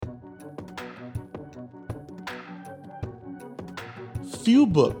Few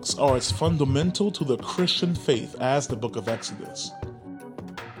books are as fundamental to the Christian faith as the book of Exodus.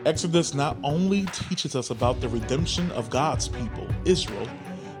 Exodus not only teaches us about the redemption of God's people, Israel,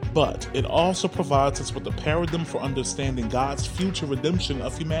 but it also provides us with a paradigm for understanding God's future redemption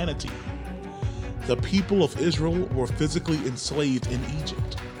of humanity. The people of Israel were physically enslaved in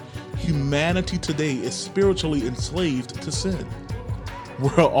Egypt. Humanity today is spiritually enslaved to sin.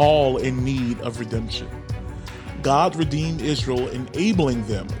 We're all in need of redemption. God redeemed Israel, enabling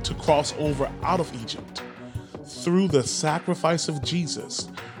them to cross over out of Egypt. Through the sacrifice of Jesus,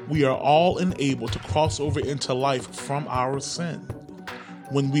 we are all enabled to cross over into life from our sin.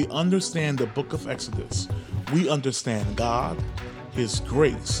 When we understand the book of Exodus, we understand God, His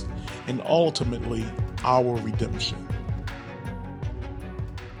grace, and ultimately our redemption.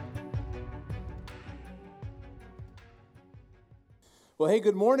 Well, hey,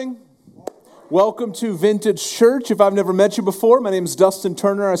 good morning. Welcome to Vintage Church. If I've never met you before, my name is Dustin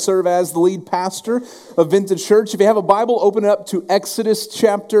Turner. I serve as the lead pastor of Vintage Church. If you have a Bible, open it up to Exodus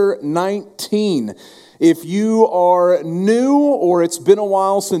chapter 19. If you are new or it's been a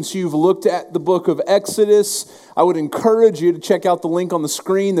while since you've looked at the book of Exodus, I would encourage you to check out the link on the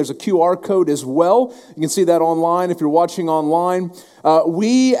screen. There's a QR code as well. You can see that online if you're watching online.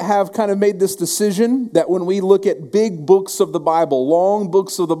 We have kind of made this decision that when we look at big books of the Bible, long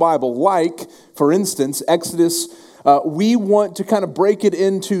books of the Bible, like, for instance, Exodus, we want to kind of break it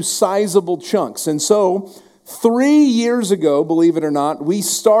into sizable chunks. And so 3 years ago, believe it or not, we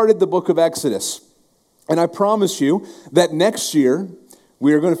started the book of Exodus. And I promise you that next year,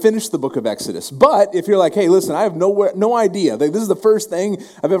 we are going to finish the book of Exodus. But if you're like, hey, listen, I have no idea. This is the first thing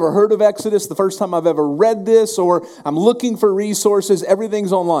I've ever heard of Exodus, the first time I've ever read this, or I'm looking for resources,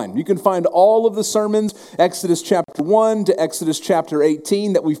 everything's online. You can find all of the sermons, Exodus chapter 1 to Exodus chapter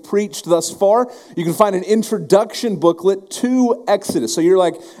 18 that we've preached thus far. You can find an introduction booklet to Exodus. So you're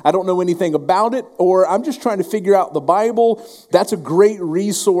like, I don't know anything about it, or I'm just trying to figure out the Bible. That's a great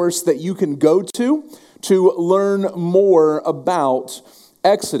resource that you can go to learn more about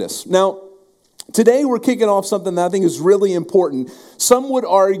Exodus. Now, today we're kicking off something that I think is really important. Some would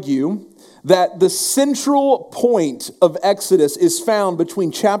argue that the central point of Exodus is found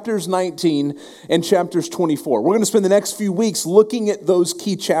between chapters 19 and chapters 24. We're going to spend the next few weeks looking at those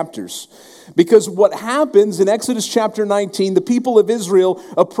key chapters. Because what happens in Exodus chapter 19, the people of Israel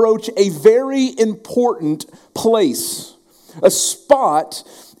approach a very important place, a spot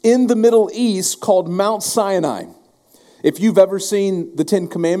in the Middle East called Mount Sinai. If you've ever seen the Ten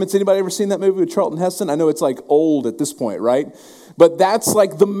Commandments, anybody ever seen that movie with Charlton Heston? I know it's like old at this point, right? But that's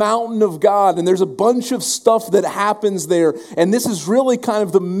like the mountain of God, and there's a bunch of stuff that happens there. And this is really kind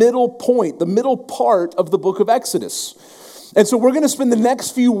of the middle point, the middle part of the book of Exodus. And so we're going to spend the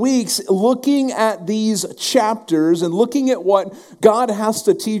next few weeks looking at these chapters and looking at what God has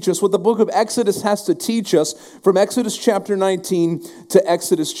to teach us, what the book of Exodus has to teach us from Exodus chapter 19 to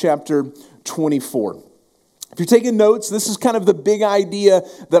Exodus chapter 24. If you're taking notes, this is kind of the big idea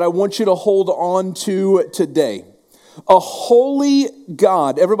that I want you to hold on to today. A holy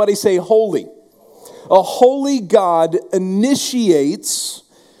God, everybody say holy. A holy God initiates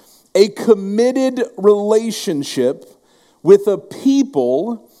a committed relationship with a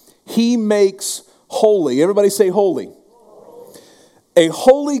people He makes holy. Everybody say holy. A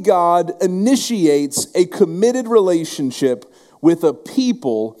holy God initiates a committed relationship with a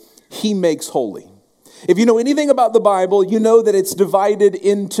people He makes holy. If you know anything about the Bible, you know that it's divided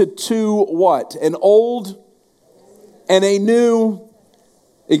into two what? An old and a new.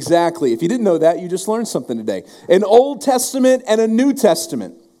 Exactly. If you didn't know that, you just learned something today. An Old Testament and a New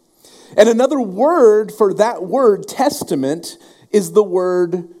Testament. And another word for that word, testament, is the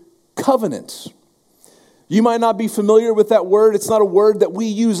word covenant. You might not be familiar with that word. It's not a word that we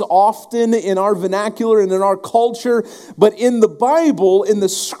use often in our vernacular and in our culture. But in the Bible, in the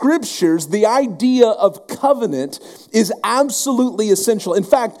scriptures, the idea of covenant is absolutely essential. In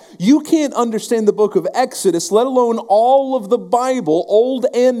fact, you can't understand the book of Exodus, let alone all of the Bible, Old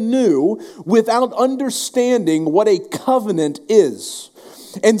and New, without understanding what a covenant is.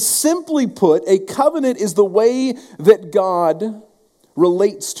 And simply put, a covenant is the way that God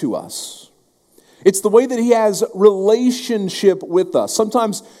relates to us. It's the way that He has relationship with us.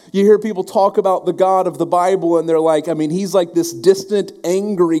 Sometimes you hear people talk about the God of the Bible and they're like, He's like this distant,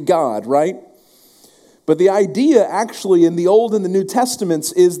 angry God, right? But the idea actually in the Old and the New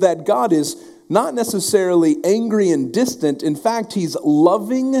Testaments is that God is not necessarily angry and distant. In fact, He's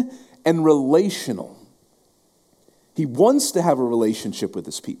loving and relational. He wants to have a relationship with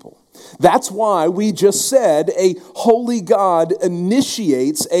His people. That's why we just said a holy God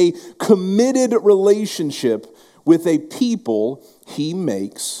initiates a committed relationship with a people he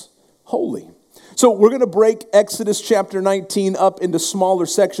makes holy. So we're going to break Exodus chapter 19 up into smaller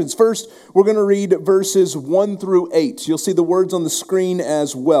sections. First, we're going to read verses 1 through 8. You'll see the words on the screen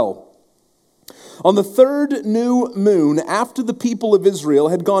as well. On the third new moon, after the people of Israel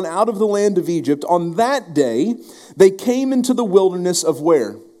had gone out of the land of Egypt, on that day, they came into the wilderness of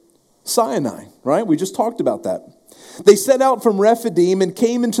where? Sinai, right? We just talked about that. They set out from Rephidim and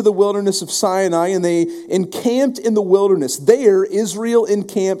came into the wilderness of Sinai, and they encamped in the wilderness. There, Israel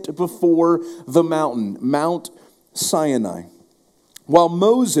encamped before the mountain, Mount Sinai, while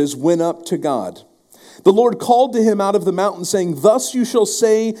Moses went up to God. The Lord called to him out of the mountain, saying, "Thus you shall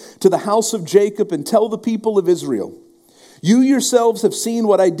say to the house of Jacob and tell the people of Israel, you yourselves have seen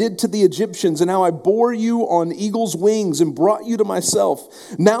what I did to the Egyptians and how I bore you on eagle's wings and brought you to myself.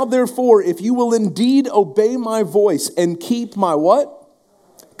 Now therefore, if you will indeed obey my voice and keep my" what?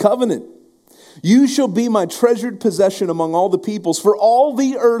 Covenant. "You shall be my treasured possession among all the peoples, for all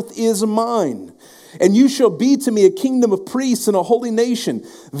the earth is mine. And you shall be to me a kingdom of priests and a holy nation.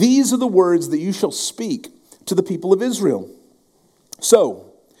 These are the words that you shall speak to the people of Israel." So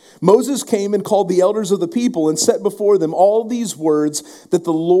Moses came and called the elders of the people and set before them all these words that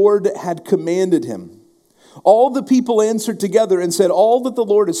the Lord had commanded him. All the people answered together and said, "All that the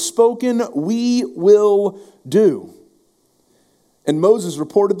Lord has spoken, we will do." And Moses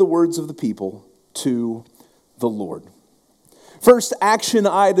reported the words of the people to the Lord. First action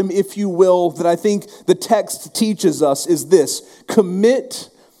item, if you will, that I think the text teaches us is this: commit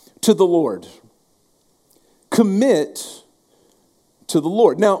to the Lord. Commit to the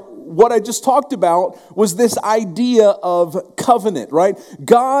Lord. Now, what I just talked about was this idea of covenant, right?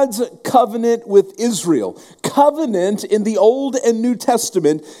 God's covenant with Israel. Covenant in the Old and New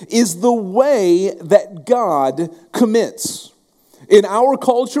Testament is the way that God commits. In our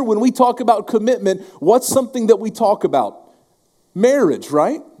culture, when we talk about commitment, what's something that we talk about? Marriage,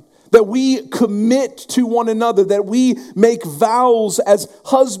 right? That we commit to one another, that we make vows as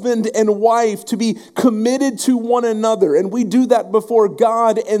husband and wife to be committed to one another. And we do that before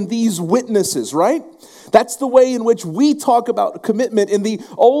God and these witnesses, right? That's the way in which we talk about commitment. In the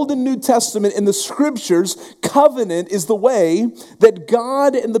Old and New Testament, in the scriptures, covenant is the way that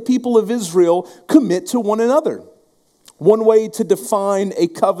God and the people of Israel commit to one another. One way to define a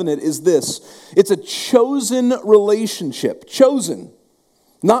covenant is this: it's a chosen relationship. Chosen,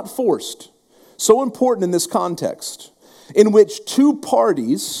 not forced. So important in this context, in which two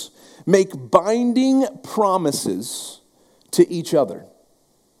parties make binding promises to each other.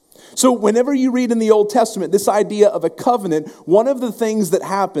 So whenever you read in the Old Testament this idea of a covenant, one of the things that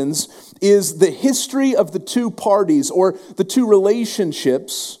happens is the history of the two parties or the two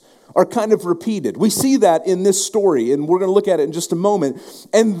relationships are kind of repeated. We see that in this story, and we're going to look at it in just a moment.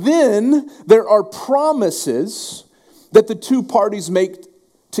 And then there are promises that the two parties make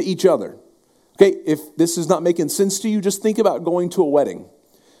to each other. Okay, if this is not making sense to you, just think about going to a wedding.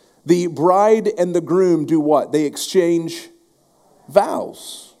 The bride and the groom do what? They exchange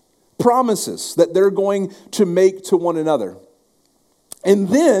vows, promises that they're going to make to one another. And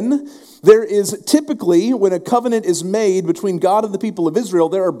then there is typically, when a covenant is made between God and the people of Israel,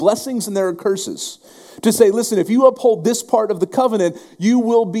 there are blessings and there are curses. To say, listen, if you uphold this part of the covenant, you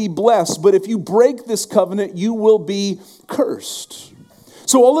will be blessed. But if you break this covenant, you will be cursed.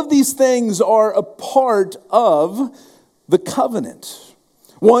 So all of these things are a part of the covenant.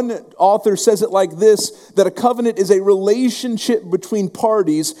 One author says it like this, that a covenant is a relationship between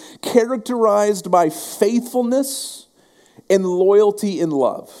parties characterized by faithfulness and loyalty in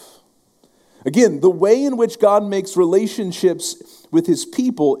love. Again, the way in which God makes relationships with his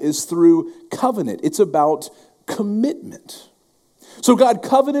people is through covenant. It's about commitment. So God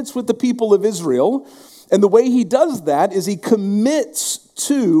covenants with the people of Israel, and the way he does that is he commits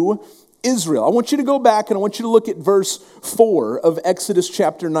to Israel. I want you to go back and I want you to look at verse 4 of Exodus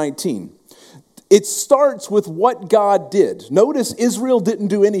chapter 19. It starts with what God did. Notice Israel didn't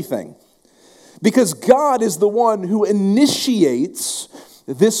do anything, because God is the one who initiates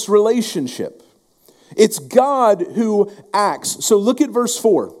this relationship. It's God who acts. So look at verse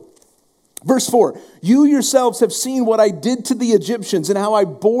 4. Verse 4, "You yourselves have seen what I did to the Egyptians and how I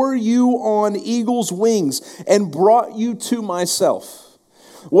bore you on eagle's wings and brought you to myself."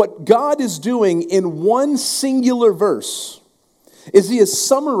 What God is doing in one singular verse is he is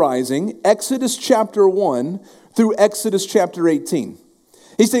summarizing Exodus chapter 1 through Exodus chapter 18.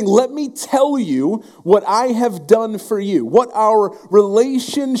 He's saying, let me tell you what I have done for you, what our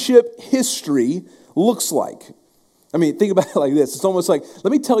relationship history looks like. I mean, think about it like this. It's almost like,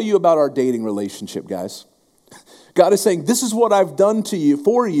 let me tell you about our dating relationship, guys. God is saying, this is what I've done to you,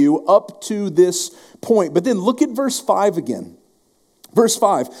 for you, up to this point. But then look at verse 5 again. Verse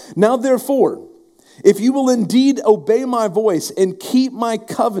 5, now therefore, if you will indeed obey my voice and keep my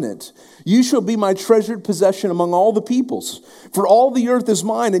covenant, you shall be my treasured possession among all the peoples. For all the earth is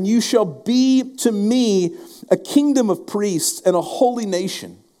mine, and you shall be to me a kingdom of priests and a holy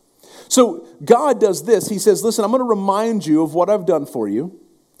nation. So God does this. He says, listen, I'm going to remind you of what I've done for you,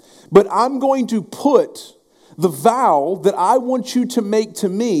 but I'm going to put the vow that I want you to make to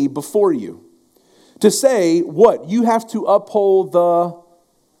me before you. To say what? You have to uphold the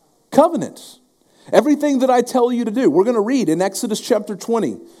covenant. Everything that I tell you to do. We're going to read in Exodus chapter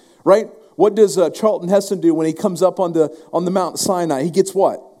 20, right? What does Charlton Heston do when he comes up on the Mount Sinai? He gets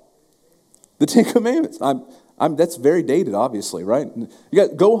what? The Ten Commandments. That's very dated, obviously, right?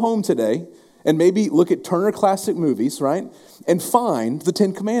 Go home today and maybe look at Turner Classic Movies, right? And find the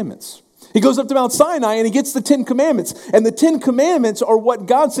Ten Commandments. He goes up to Mount Sinai and he gets the Ten Commandments. And the Ten Commandments are what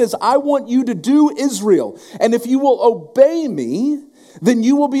God says, I want you to do, Israel. And if you will obey me, then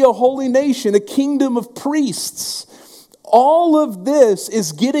you will be a holy nation, a kingdom of priests. All of this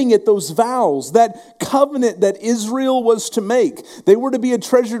is getting at those vows, that covenant that Israel was to make. They were to be a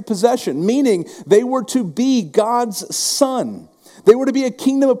treasured possession, meaning they were to be God's son. They were to be a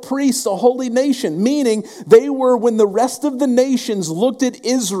kingdom of priests, a holy nation, meaning they were, when the rest of the nations looked at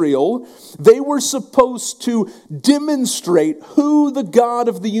Israel, they were supposed to demonstrate who the God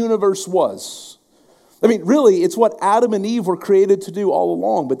of the universe was. I mean, really, it's what Adam and Eve were created to do all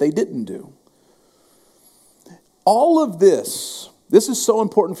along, but they didn't do. All of this is so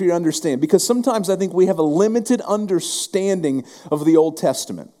important for you to understand, because sometimes I think we have a limited understanding of the Old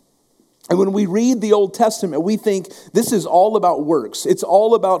Testament. And when we read the Old Testament, we think this is all about works. It's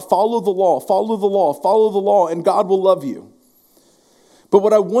all about follow the law, follow the law, follow the law, and God will love you. But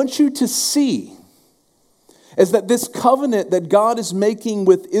what I want you to see is that this covenant that God is making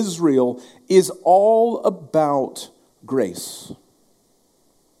with Israel is all about grace.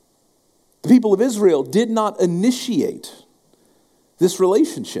 The people of Israel did not initiate this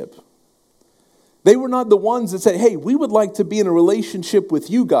relationship. They were not the ones that said, hey, we would like to be in a relationship with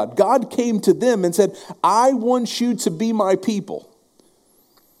you, God. God came to them and said, I want you to be my people.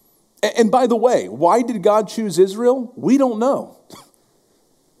 And by the way, why did God choose Israel? We don't know.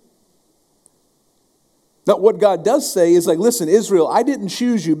 Now, what God does say is like, listen, Israel, I didn't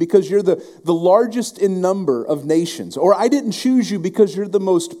choose you because you're the largest in number of nations, or I didn't choose you because you're the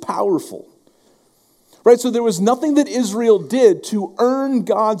most powerful. Right? So there was nothing that Israel did to earn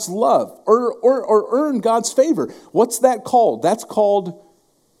God's love or earn God's favor. What's that called? That's called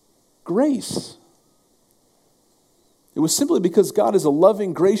grace. It was simply because God is a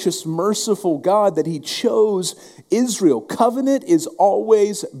loving, gracious, merciful God that he chose Israel. Covenant is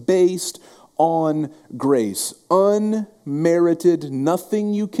always based on grace. Unmerited,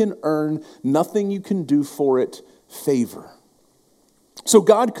 nothing you can earn, nothing you can do for it, favor. So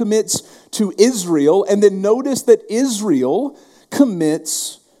God commits to Israel, and then notice that Israel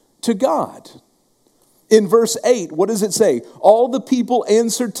commits to God. In verse 8, what does it say? All the people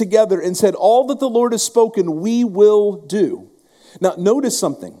answered together and said, all that the Lord has spoken, we will do. Now, notice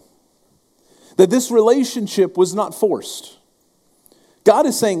something. That this relationship was not forced. God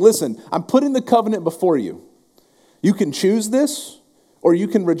is saying, listen, I'm putting the covenant before you. You can choose this or you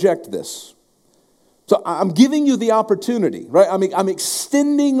can reject this. So I'm giving you the opportunity, right? I'm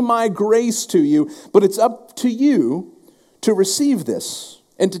extending my grace to you, but it's up to you to receive this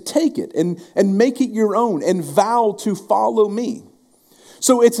and to take it and make it your own and vow to follow me.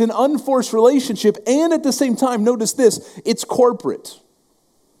 So it's an unforced relationship, and at the same time, notice this, it's corporate.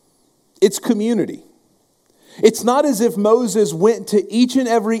 It's community. It's not as if Moses went to each and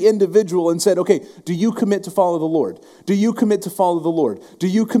every individual and said, okay, do you commit to follow the Lord? Do you commit to follow the Lord? Do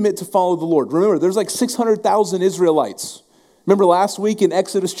you commit to follow the Lord? Remember, there's like 600,000 Israelites. Remember last week in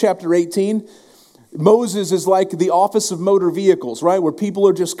Exodus chapter 18? Moses is like the office of motor vehicles, right? Where people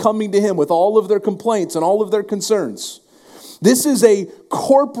are just coming to him with all of their complaints and all of their concerns. This is a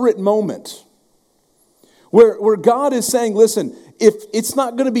corporate moment where God is saying, listen, if it's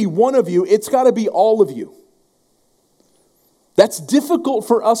not going to be one of you, it's got to be all of you. That's difficult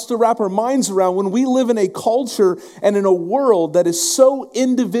for us to wrap our minds around when we live in a culture and in a world that is so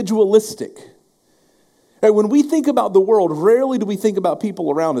individualistic. Right, when we think about the world, rarely do we think about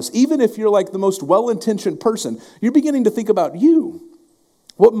people around us. Even if you're like the most well-intentioned person, you're beginning to think about you.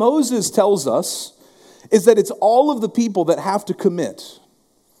 What Moses tells us is that it's all of the people that have to commit.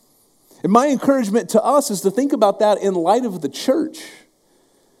 And my encouragement to us is to think about that in light of the church.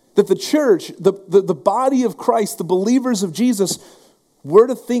 That the church, the body of Christ, the believers of Jesus, were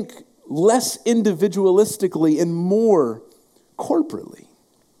to think less individualistically and more corporately.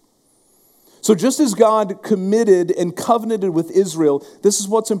 So just as God committed and covenanted with Israel, this is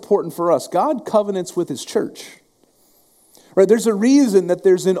what's important for us. God covenants with his church. Right? There's a reason that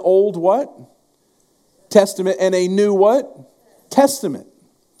there's an old what? Testament and a new what? Testament.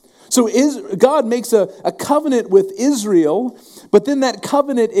 So God makes a covenant with Israel, but then that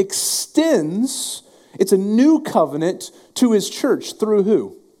covenant extends. It's a new covenant to his church through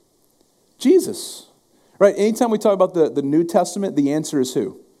who? Jesus. Right? Anytime we talk about the New Testament, the answer is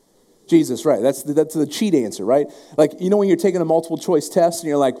who? Jesus, right. That's the cheat answer, right? Like, you know when you're taking a multiple choice test and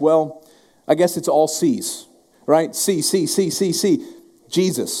you're like, well, I guess it's all C's, right? C.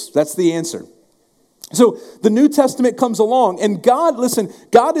 Jesus, that's the answer. So the New Testament comes along, and God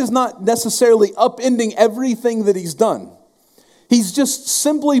is not necessarily upending everything that he's done. He's just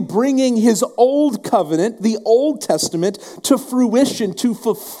simply bringing his old covenant, the Old Testament, to fruition, to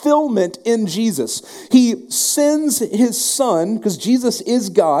fulfillment in Jesus. He sends his Son, because Jesus is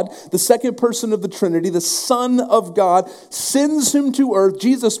God, the second person of the Trinity, the Son of God, sends him to earth.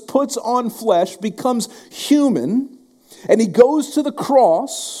 Jesus puts on flesh, becomes human, and he goes to the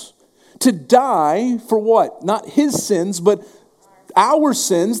cross to die for what? Not his sins, but our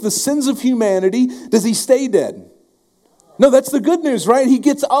sins, the sins of humanity. Does he stay dead? No, that's the good news, right? He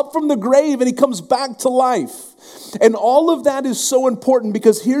gets up from the grave and he comes back to life. And all of that is so important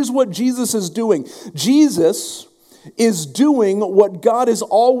because here's what Jesus is doing. Jesus is doing what God has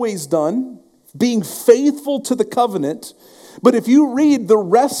always done, being faithful to the covenant. But if you read the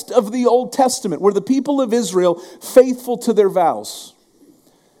rest of the Old Testament, were the people of Israel faithful to their vows?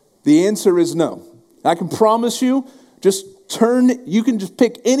 The answer is no. I can promise you, you can just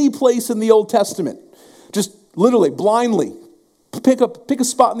pick any place in the Old Testament. Just literally, blindly, pick a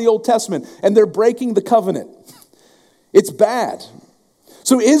spot in the Old Testament, and they're breaking the covenant. It's bad.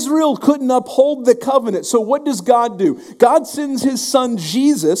 So Israel couldn't uphold the covenant. So what does God do? God sends his son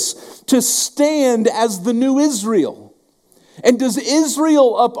Jesus to stand as the new Israel. And does Jesus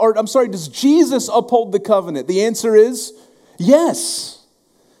uphold the covenant? The answer is yes.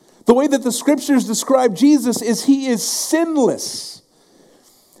 The way that the scriptures describe Jesus is he is sinless.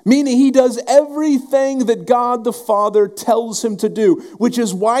 Meaning he does everything that God the Father tells him to do, which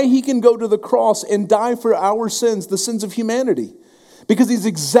is why he can go to the cross and die for our sins, the sins of humanity. Because he's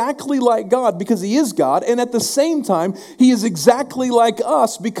exactly like God, because he is God, and at the same time, he is exactly like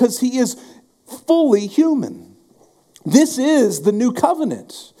us because he is fully human. This is the new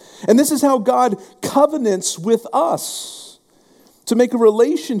covenant. And this is how God covenants with us, to make a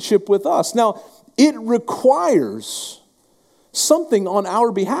relationship with us. Now, it requires something on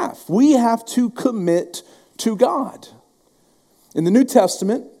our behalf. We have to commit to God. In the New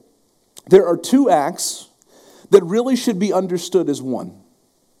Testament, there are two acts that really should be understood as one: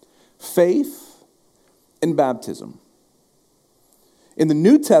 faith and baptism. In the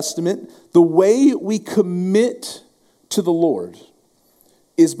New Testament, the way we commit to the Lord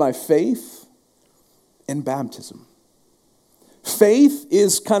is by faith and baptism. Faith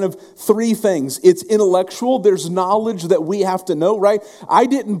is kind of three things. It's intellectual. There's knowledge that we have to know, right? I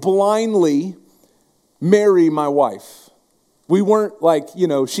didn't blindly marry my wife. We weren't like,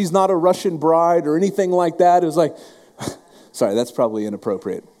 she's not a Russian bride or anything like that. It was like, sorry, that's probably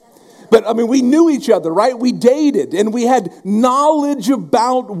inappropriate. But we knew each other, right? We dated and we had knowledge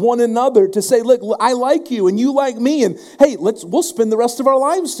about one another to say, look, I like you and you like me. And hey, we'll spend the rest of our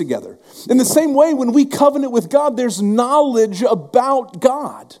lives together. In the same way, when we covenant with God, there's knowledge about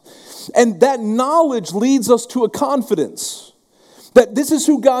God. And that knowledge leads us to a confidence that this is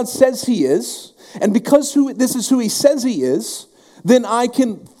who God says he is. And because this is who he says he is, then I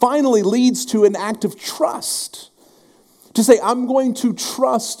can finally leads to an act of trust. To say, I'm going to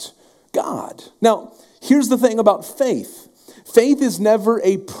trust God. Now, here's the thing about faith. Faith is never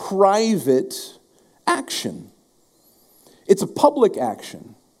a private action. It's a public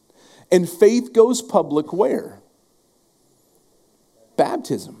action. And faith goes public where?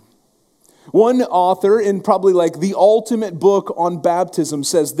 Baptism. One author in probably like the ultimate book on baptism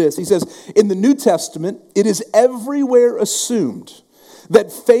says this. He says, in the New Testament, it is everywhere assumed that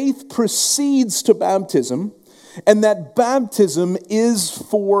faith precedes to baptism and that baptism is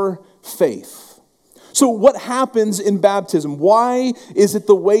for faith. So what happens in baptism? Why is it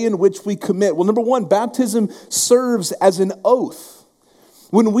the way in which we commit? Well, number one, baptism serves as an oath.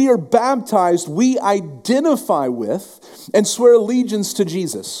 When we are baptized, we identify with and swear allegiance to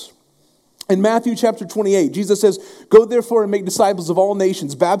Jesus. In Matthew chapter 28, Jesus says, go therefore and make disciples of all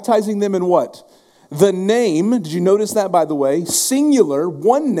nations, baptizing them in what? The name, did you notice that by the way? Singular,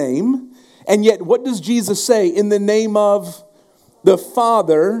 one name. And yet what does Jesus say? In the name of the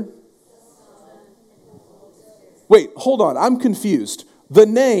Father. Wait, hold on. I'm confused. the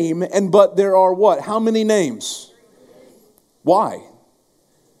name, and but there are what? How many names? Why?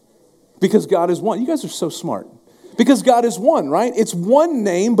 Because God is one. You guys are so smart. Because God is one, right? It's one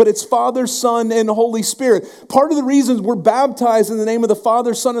name, but it's Father, Son, and Holy Spirit. Part of the reasons we're baptized in the name of the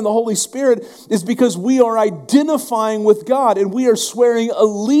Father, Son, and the Holy Spirit is because we are identifying with God and we are swearing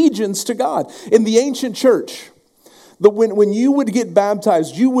allegiance to God. In the ancient church, when you would get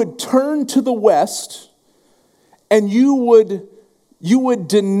baptized, you would turn to the west and you would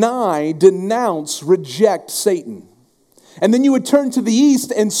denounce, reject Satan. And then you would turn to the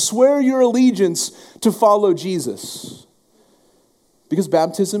east and swear your allegiance to follow Jesus. Because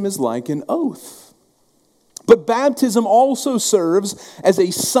baptism is like an oath. But baptism also serves as a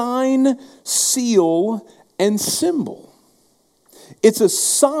sign, seal, and symbol. It's a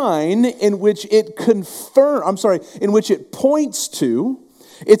sign in which it in which it points to.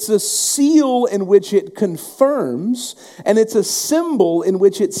 It's a seal in which it confirms. And it's a symbol in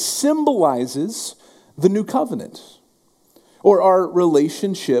which it symbolizes the new covenant, or our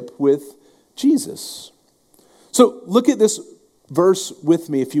relationship with Jesus. So look at this verse with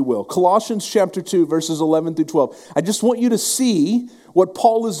me, if you will. Colossians chapter 2, verses 11 through 12. I just want you to see what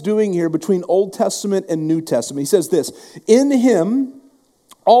Paul is doing here between Old Testament and New Testament. He says this, "In him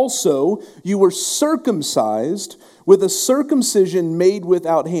also you were circumcised with a circumcision made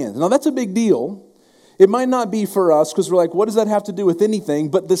without hands." Now that's a big deal. It might not be for us because we're like, what does that have to do with anything?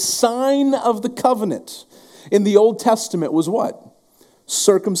 But the sign of the covenant in the Old Testament was what?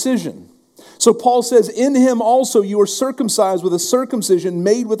 Circumcision. So Paul says, in him also you are circumcised with a circumcision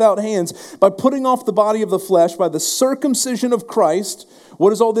made without hands by putting off the body of the flesh by the circumcision of Christ. What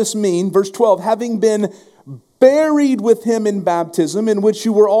does all this mean? Verse 12, having been buried with him in baptism, in which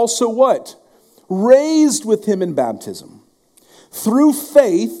you were also what? Raised with him in baptism. Through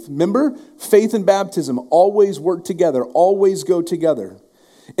faith, remember, faith and baptism always work together, always go together.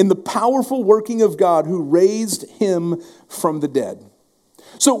 In the powerful working of God who raised him from the dead.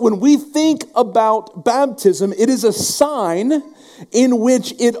 So when we think about baptism, it is a sign in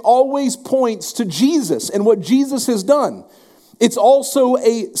which it always points to Jesus and what Jesus has done. It's also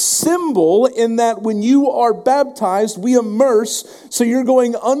a symbol in that when you are baptized, we immerse, so you're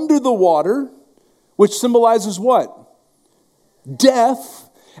going under the water, which symbolizes what? Death.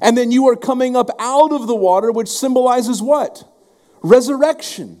 And then you are coming up out of the water, which symbolizes what?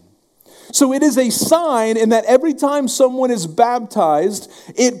 Resurrection. So it is a sign in that every time someone is baptized,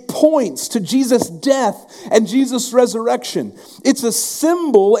 it points to Jesus' death and Jesus' resurrection. It's a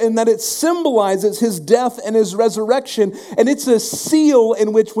symbol in that it symbolizes his death and his resurrection. And it's a seal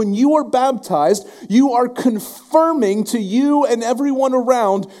in which when you are baptized, you are confirming to you and everyone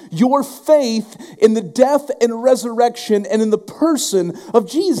around your faith in the death and resurrection and in the person of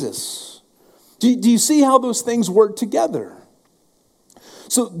Jesus. Do you see how those things work together?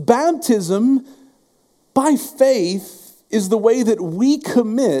 So baptism by faith is the way that we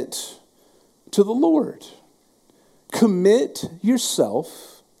commit to the Lord. Commit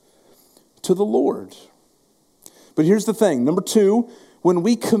yourself to the Lord. But here's the thing. Number 2, when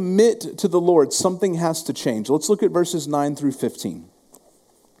we commit to the Lord, something has to change. Let's look at verses 9 through 15.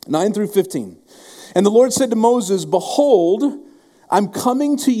 9 through 15. And the Lord said to Moses, "Behold, I'm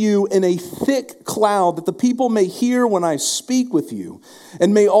coming to you in a thick cloud that the people may hear when I speak with you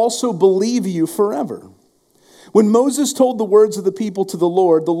and may also believe you forever." When Moses told the words of the people to the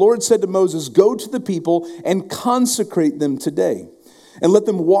Lord said to Moses, "Go to the people and consecrate them today and let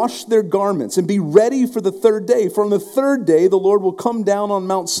them wash their garments and be ready for the third day. For on the third day the Lord will come down on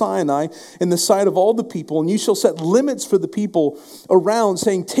Mount Sinai in the sight of all the people, and you shall set limits for the people around,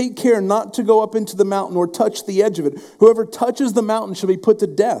 saying, take care not to go up into the mountain or touch the edge of it. Whoever touches the mountain shall be put to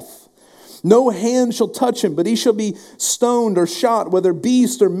death. No hand shall touch him, but he shall be stoned or shot, whether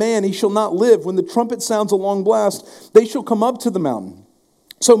beast or man, he shall not live. When the trumpet sounds a long blast, they shall come up to the mountain."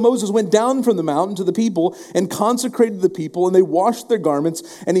 So Moses went down from the mountain to the people and consecrated the people, and they washed their garments.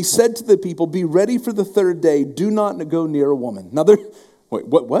 And he said to the people, "Be ready for the third day. Do not go near a woman." Now,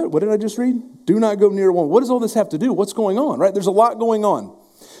 what did I just read? Do not go near a woman. What does all this have to do? What's going on, right? There's a lot going on.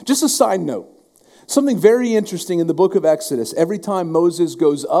 Just a side note. Something very interesting in the book of Exodus. Every time Moses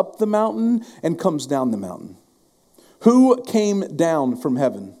goes up the mountain and comes down the mountain. Who came down from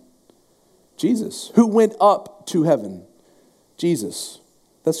heaven? Jesus. Who went up to heaven? Jesus.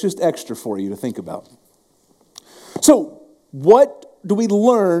 That's just extra for you to think about. So, what do we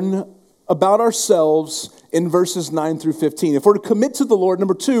learn about ourselves in verses 9 through 15? If we're to commit to the Lord,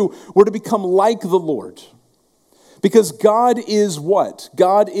 number 2, we're to become like the Lord. Because God is what?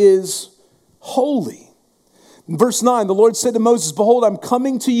 God is holy. In verse 9, the Lord said to Moses, "Behold, I'm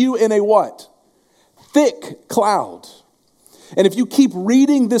coming to you in a what? Thick cloud. And if you keep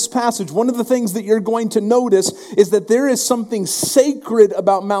reading this passage, one of the things that you're going to notice is that there is something sacred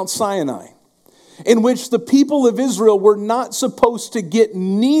about Mount Sinai, in which the people of Israel were not supposed to get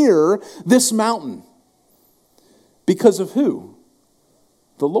near this mountain. Because of who?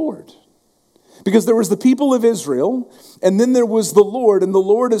 The Lord. Because there was the people of Israel, and then there was the Lord, and the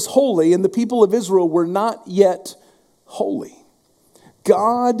Lord is holy, and the people of Israel were not yet holy.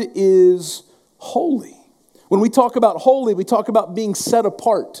 God is holy. When we talk about holy, we talk about being set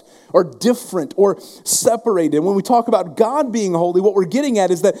apart or different or separated. When we talk about God being holy, what we're getting at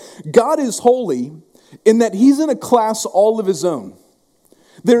is that God is holy in that he's in a class all of his own.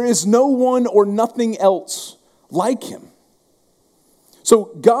 There is no one or nothing else like him. So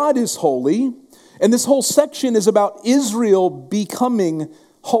God is holy, and this whole section is about Israel becoming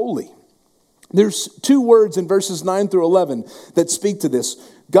holy. There's two words in verses 9 through 11 that speak to this.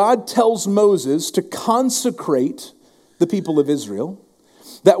 God tells Moses to consecrate the people of Israel.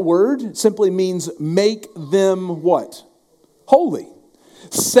 That word simply means make them what? Holy.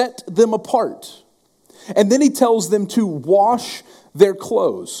 Set them apart. And then he tells them to wash their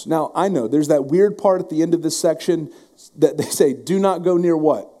clothes. Now, I know there's that weird part at the end of this section that they say, do not go near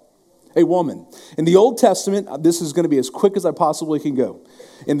what? A woman. In the Old Testament, this is going to be as quick as I possibly can go.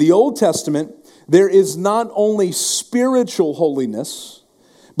 In the Old Testament, there is not only spiritual holiness,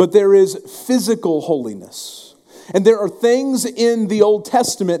 but there is physical holiness. And there are things in the Old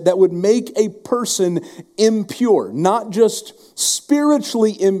Testament that would make a person impure, not just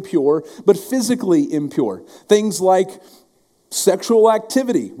spiritually impure, but physically impure. Things like sexual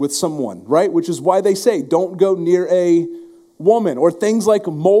activity with someone, right? Which is why they say, don't go near a woman. Or things like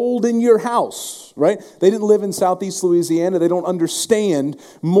mold in your house, right? They didn't live in Southeast Louisiana. They don't understand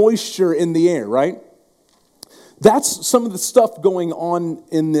moisture in the air, right? That's some of the stuff going on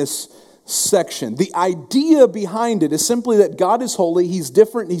in this section. The idea behind it is simply that God is holy, he's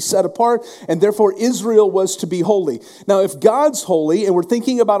different, he's set apart, and therefore Israel was to be holy. Now, if God's holy, and we're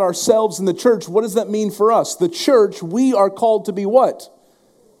thinking about ourselves in the church, what does that mean for us? The church, we are called to be what?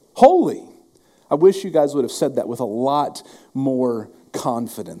 Holy. I wish you guys would have said that with a lot more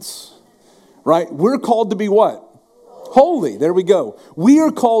confidence. Right? We're called to be what? Holy. There we go. We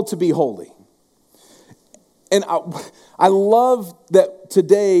are called to be holy. And I love that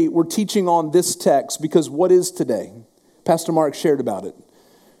today we're teaching on this text, because what is today? Pastor Mark shared about it.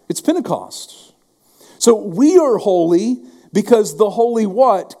 It's Pentecost. So we are holy because the Holy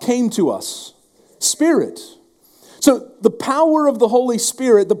what came to us? Spirit. So the power of the Holy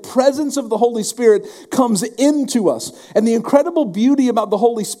Spirit, the presence of the Holy Spirit comes into us. And the incredible beauty about the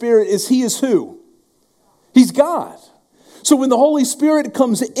Holy Spirit is he is who? He's God. So when the Holy Spirit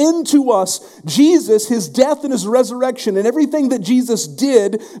comes into us, Jesus, his death and his resurrection and everything that Jesus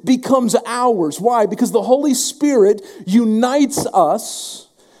did becomes ours. Why? Because the Holy Spirit unites us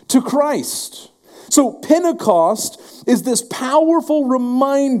to Christ. So Pentecost is this powerful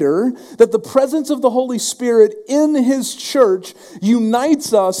reminder that the presence of the Holy Spirit in his church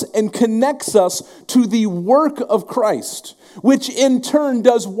unites us and connects us to the work of Christ, which in turn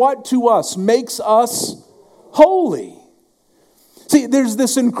does what to us? Makes us holy. See, there's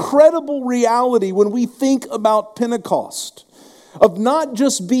this incredible reality when we think about Pentecost of not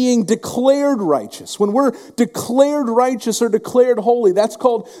just being declared righteous. When we're declared righteous or declared holy, that's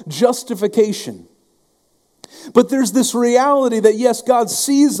called justification. But there's this reality that, yes, God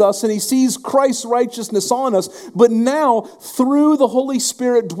sees us and he sees Christ's righteousness on us, but now through the Holy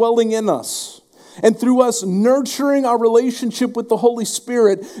Spirit dwelling in us and through us nurturing our relationship with the Holy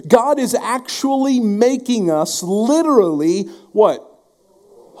Spirit, God is actually making us literally what?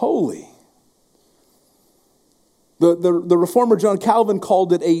 Holy. The reformer John Calvin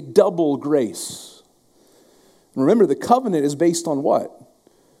called it a double grace. Remember, the covenant is based on what?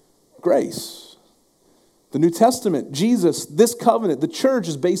 Grace. The New Testament, Jesus, this covenant, the church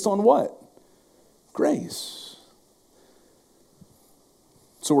is based on what? Grace.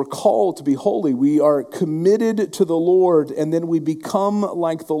 So we're called to be holy. We are committed to the Lord, and then we become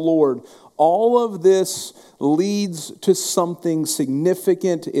like the Lord. All of this leads to something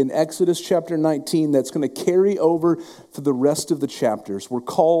significant in Exodus chapter 19 that's going to carry over for the rest of the chapters. We're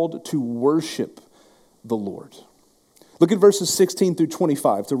called to worship the Lord. Look at verses 16 through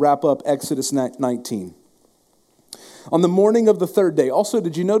 25 to wrap up Exodus 19. On the morning of the third day. Also,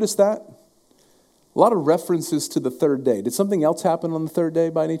 did you notice that? A lot of references to the third day. Did something else happen on the third day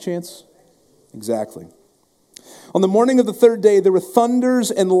by any chance? Exactly. On the morning of the third day, there were thunders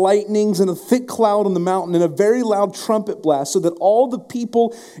and lightnings and a thick cloud on the mountain and a very loud trumpet blast, so that all the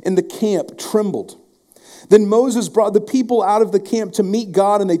people in the camp trembled. Then Moses brought the people out of the camp to meet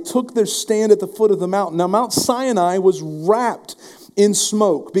God, and they took their stand at the foot of the mountain. Now Mount Sinai was wrapped in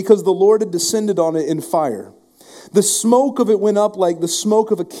smoke because the Lord had descended on it in fire. The smoke of it went up like the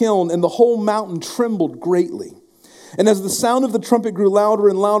smoke of a kiln, and the whole mountain trembled greatly. And as the sound of the trumpet grew louder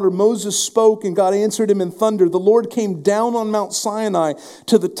and louder, Moses spoke, and God answered him in thunder. The Lord came down on Mount Sinai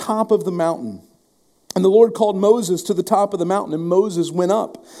to the top of the mountain. And the Lord called Moses to the top of the mountain, and Moses went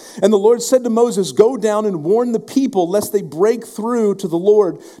up. And the Lord said to Moses, "Go down and warn the people, lest they break through to the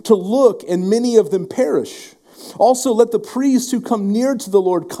Lord to look, and many of them perish. Also, let the priests who come near to the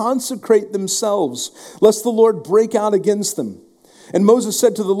Lord consecrate themselves, lest the Lord break out against them." And Moses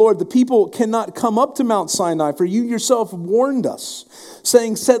said to the Lord, "The people cannot come up to Mount Sinai, for you yourself warned us,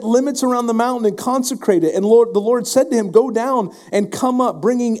 saying, 'Set limits around the mountain and consecrate it.' And the Lord said to him, 'Go down and come up,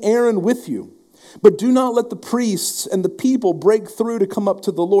 bringing Aaron with you. But do not let the priests and the people break through to come up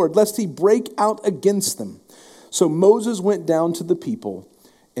to the Lord, lest he break out against them.' So Moses went down to the people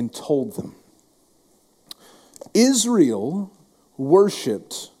and told them." Israel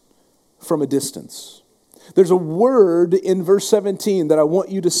worshiped from a distance. There's a word in verse 17 that I want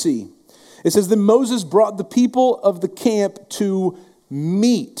you to see. It says, "Then Moses brought the people of the camp to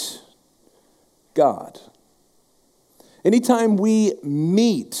meet God." Anytime we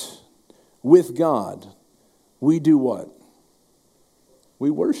meet with God, we do what? We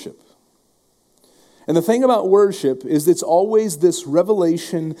worship. And the thing about worship is it's always this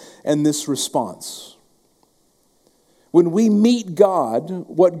revelation and this response. When we meet God,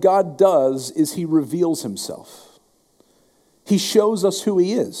 what God does is he reveals himself. He shows us who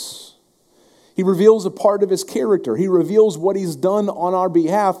he is. He reveals a part of his character. He reveals what he's done on our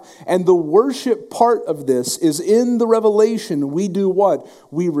behalf. And the worship part of this is in the revelation. We do what?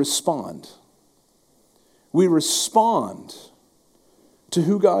 We respond. We respond to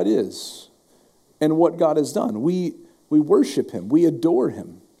who God is and what God has done. We worship him. We adore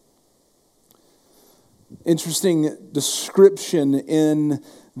him. Interesting description in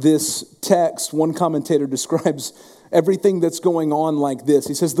this text. One commentator describes everything that's going on like this.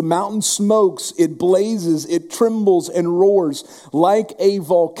 He says, "The mountain smokes, it blazes, it trembles and roars like a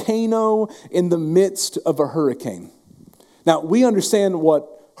volcano in the midst of a hurricane." Now, we understand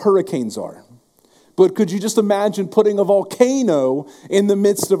what hurricanes are. But could you just imagine putting a volcano in the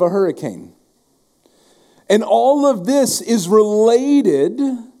midst of a hurricane? And all of this is related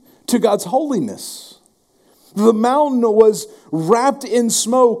to God's holiness. The mountain was wrapped in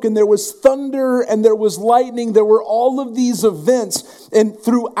smoke, and there was thunder, and there was lightning. There were all of these events. And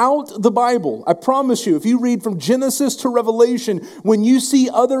throughout the Bible, I promise you, if you read from Genesis to Revelation, when you see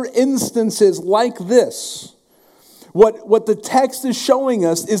other instances like this, what the text is showing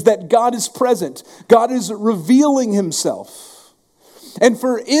us is that God is present. God is revealing himself. And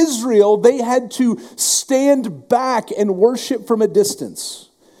for Israel, they had to stand back and worship from a distance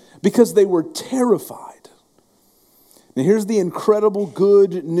because they were terrified. Now here's the incredible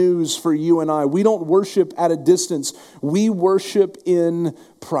good news for you and I. We don't worship at a distance. We worship in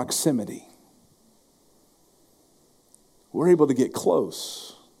proximity. We're able to get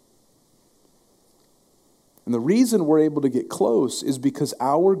close. And the reason we're able to get close is because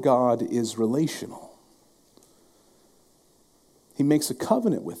our God is relational. He makes a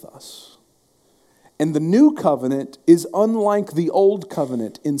covenant with us. And the new covenant is unlike the old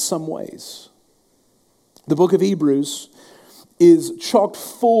covenant in some ways. The book of Hebrews is chock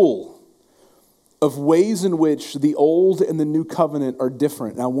full of ways in which the old and the new covenant are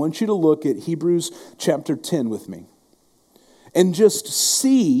different. And I want you to look at Hebrews chapter 10 with me and just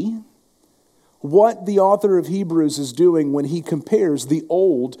see what the author of Hebrews is doing when he compares the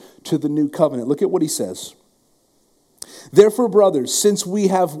old to the new covenant. Look at what he says. "Therefore, brothers, since we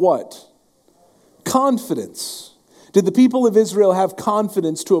have" what? Confidence. Did the people of Israel have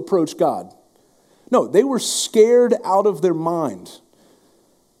confidence to approach God? No, they were scared out of their mind.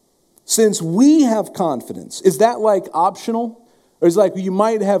 Since we have confidence, is that like optional? Or is it like you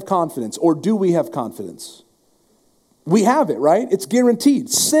might have confidence? Or do we have confidence? We have it, right? It's guaranteed.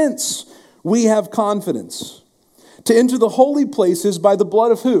 Since we have confidence to enter the holy places by the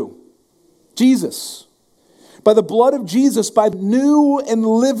blood of who? Jesus. By the blood of Jesus, by the new and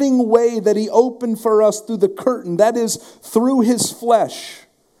living way that he opened for us through the curtain, that is, through his flesh.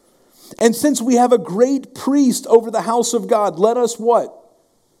 And since we have a great priest over the house of God, let us what?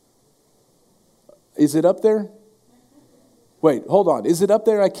 Is it up there? Wait, hold on. Is it up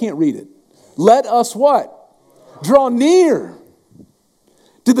there? I can't read it. Let us what? Draw near.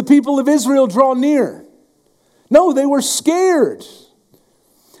 Did the people of Israel draw near? No, they were scared.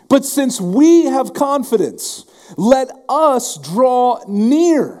 But since we have confidence, let us draw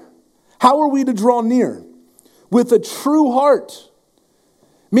near. How are we to draw near? with a true heart.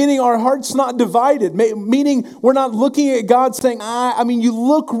 Meaning our heart's not divided. Meaning we're not looking at God saying, you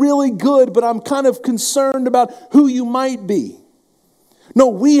look really good, but I'm kind of concerned about who you might be. No,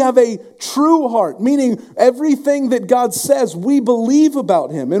 we have a true heart. Meaning everything that God says, we believe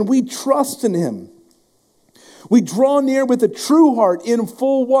about Him and we trust in Him. We draw near with a true heart in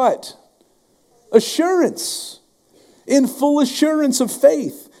full what? Assurance. In full assurance of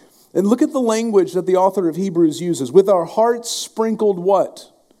faith. And look at the language that the author of Hebrews uses. With our hearts sprinkled what?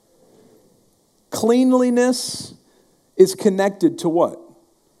 Cleanliness is connected to what?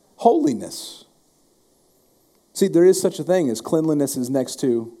 Holiness. See, there is such a thing as cleanliness is next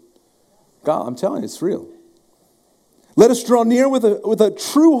to God. I'm telling you, it's real. Let us draw near with a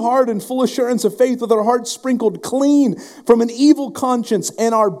true heart and full assurance of faith, with our hearts sprinkled clean from an evil conscience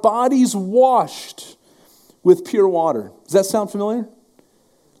and our bodies washed with pure water. Does that sound familiar?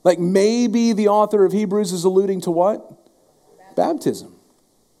 Like maybe the author of Hebrews is alluding to what? Baptism.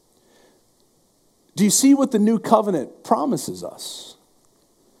 Do you see what the new covenant promises us?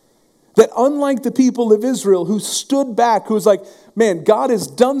 That unlike the people of Israel who stood back, who was like, man, God has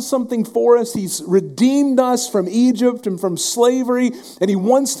done something for us. He's redeemed us from Egypt and from slavery, and He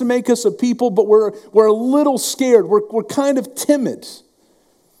wants to make us a people, but we're a little scared. We're kind of timid.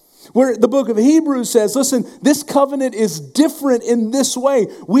 Where the book of Hebrews says, listen, this covenant is different in this way.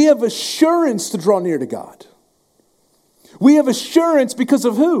 We have assurance to draw near to God. We have assurance because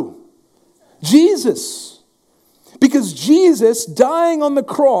of who? Jesus. Because Jesus, dying on the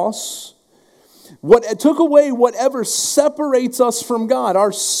cross, took away whatever separates us from God,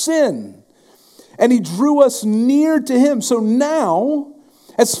 our sin. And He drew us near to Him. So now,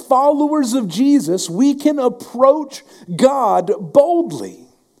 as followers of Jesus, we can approach God boldly,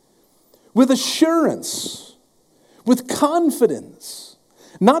 with assurance, with confidence,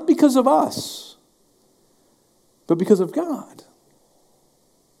 not because of us, but because of God.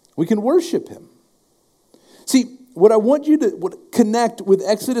 We can worship Him. See, what I want you to connect with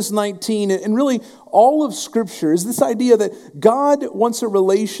Exodus 19 and really all of Scripture is this idea that God wants a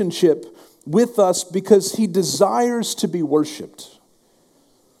relationship with us because He desires to be worshiped.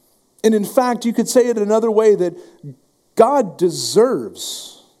 And in fact, you could say it another way, that God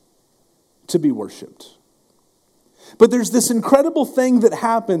deserves to be worshiped. But there's this incredible thing that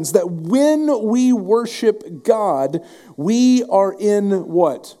happens, that when we worship God, we are in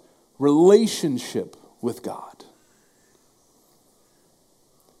what? Relationship with God.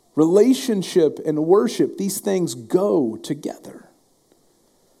 Relationship and worship, these things go together.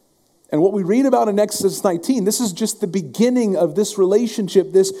 And what we read about in Exodus 19, this is just the beginning of this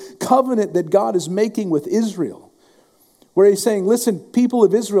relationship, this covenant that God is making with Israel. Where He's saying, listen, people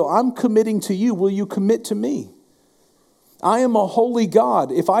of Israel, I'm committing to you. Will you commit to me? I am a holy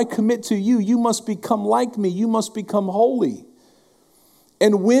God. If I commit to you, you must become like me. You must become holy.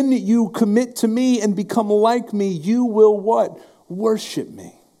 And when you commit to me and become like me, you will what? Worship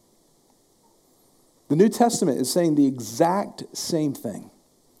me. The New Testament is saying the exact same thing.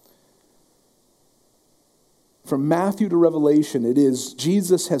 From Matthew to Revelation, it is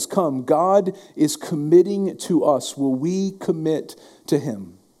Jesus has come. God is committing to us. Will we commit to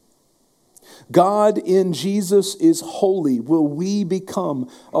Him? God in Jesus is holy. Will we become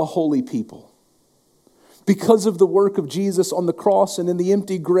a holy people? Because of the work of Jesus on the cross and in the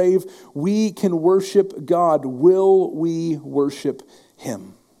empty grave, we can worship God. Will we worship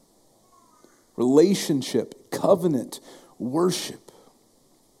Him? Relationship, covenant, worship.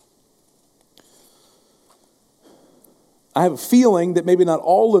 I have a feeling that maybe not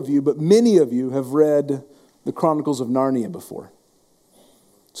all of you, but many of you have read the Chronicles of Narnia before.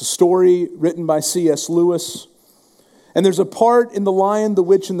 It's a story written by C.S. Lewis. And there's a part in The Lion, the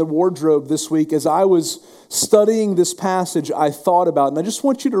Witch, and the Wardrobe this week. As I was studying this passage, I thought about it. And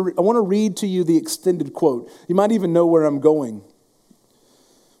I want to read to you the extended quote. You might even know where I'm going.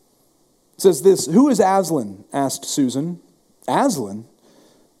 It says this: "Who is Aslan?" asked Susan. "Aslan?"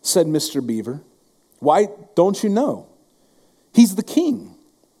 said Mr. Beaver. "Why, don't you know? He's the king."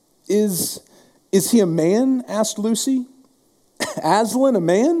 Is he a man?" asked Lucy. "Aslan, a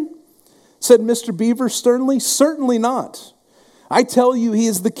man?" said Mr. Beaver sternly. "Certainly not. I tell you, he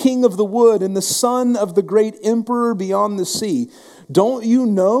is the king of the wood and the son of the great emperor beyond the sea. Don't you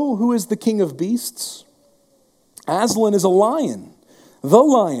know who is the king of beasts? Aslan is a lion,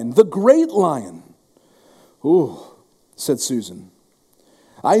 the great lion." "Ooh," said Susan.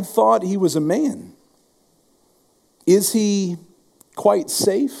 "I thought he was a man. Is he quite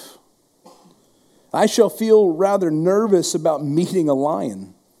safe? I shall feel rather nervous about meeting a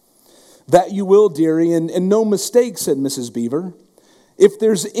lion." "That you will, dearie, and no mistake," said Mrs. Beaver. If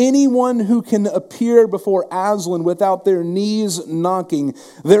there's anyone who can appear before Aslan without their knees knocking,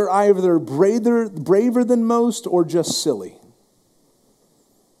 they're either braver than most or just silly.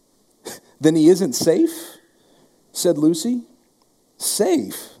 Then he isn't safe, said Lucy.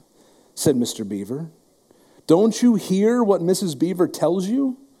 Safe, said Mr. Beaver. Don't you hear what Mrs. Beaver tells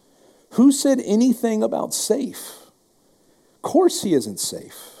you? Who said anything about safe? Of course he isn't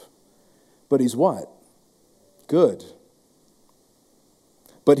safe. But he's what? Good.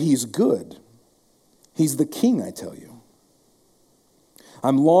 But he's good. He's the king, I tell you.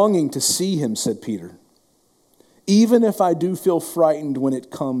 I'm longing to see him, said Peter, even if I do feel frightened when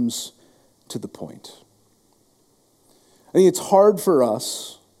it comes to the point. I think it's hard for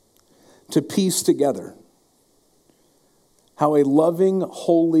us to piece together how a loving,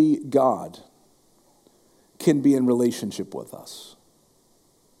 holy God can be in relationship with us.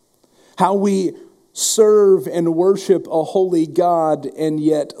 How we serve and worship a holy God and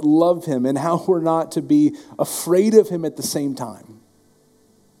yet love him, and how we're not to be afraid of him at the same time.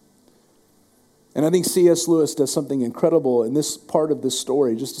 And I think C.S. Lewis does something incredible in this part of this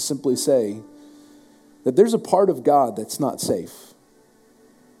story, just to simply say that there's a part of God that's not safe.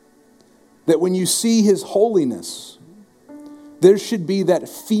 That when you see his holiness, there should be that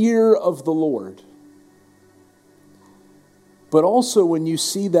fear of the Lord. But also when you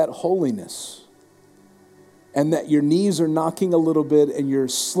see that holiness and that your knees are knocking a little bit and you're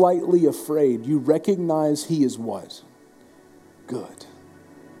slightly afraid, you recognize he is what? Good.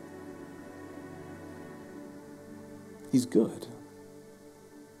 He's good.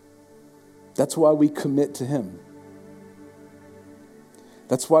 That's why we commit to him.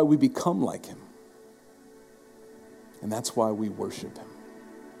 That's why we become like him. And that's why we worship him.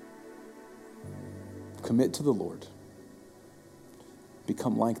 Commit to the Lord.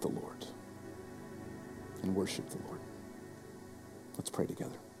 Become like the Lord. And worship the Lord. Let's pray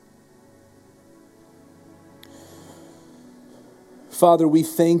together. Father, we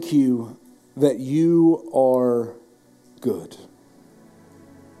thank you that you are good.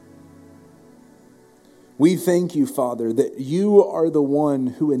 We thank you, Father, that you are the one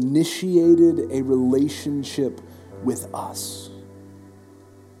who initiated a relationship with us.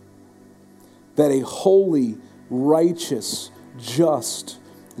 That a holy, righteous, just,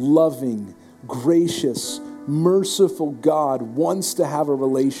 loving, gracious, merciful God wants to have a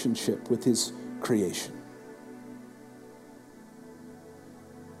relationship with his creation.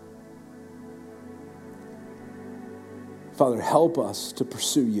 Father, help us to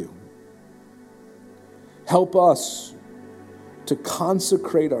pursue you. Help us to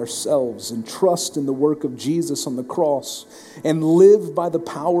consecrate ourselves and trust in the work of Jesus on the cross and live by the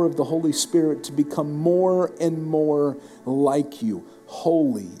power of the Holy Spirit to become more and more like you,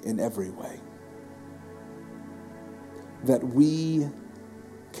 holy in every way. That we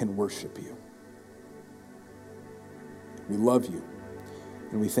can worship you. We love you,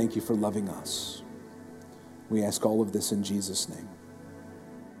 and we thank you for loving us. We ask all of this in Jesus' name.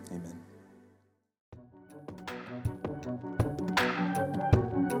 Amen.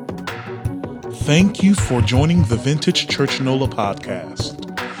 Thank you for joining the Vintage Church NOLA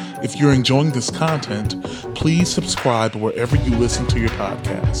podcast. If you're enjoying this content, please subscribe wherever you listen to your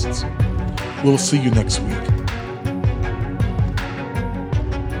podcasts. We'll see you next week.